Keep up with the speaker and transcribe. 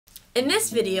In this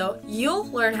video, you'll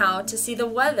learn how to see the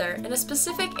weather in a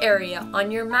specific area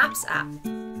on your Maps app.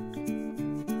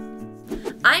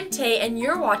 I'm Tay and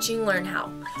you're watching Learn How.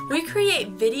 We create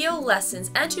video lessons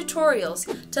and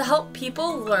tutorials to help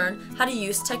people learn how to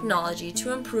use technology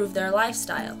to improve their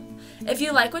lifestyle. If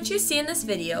you like what you see in this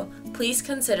video, please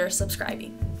consider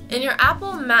subscribing. In your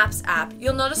Apple Maps app,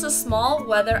 you'll notice a small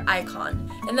weather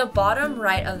icon in the bottom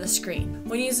right of the screen.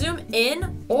 When you zoom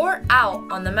in or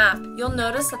out on the map, you'll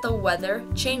notice that the weather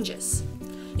changes.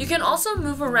 You can also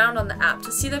move around on the app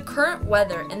to see the current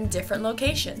weather in different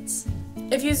locations.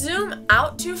 If you zoom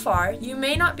out too far, you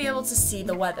may not be able to see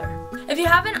the weather. If you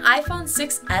have an iPhone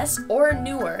 6s or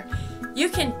newer, you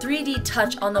can 3D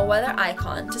touch on the weather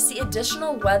icon to see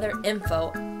additional weather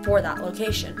info for that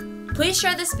location. Please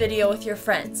share this video with your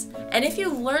friends, and if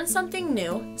you learned something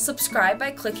new, subscribe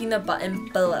by clicking the button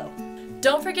below.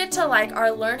 Don't forget to like our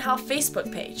Learn How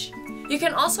Facebook page. You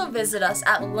can also visit us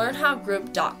at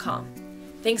learnhowgroup.com.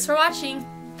 Thanks for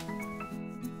watching!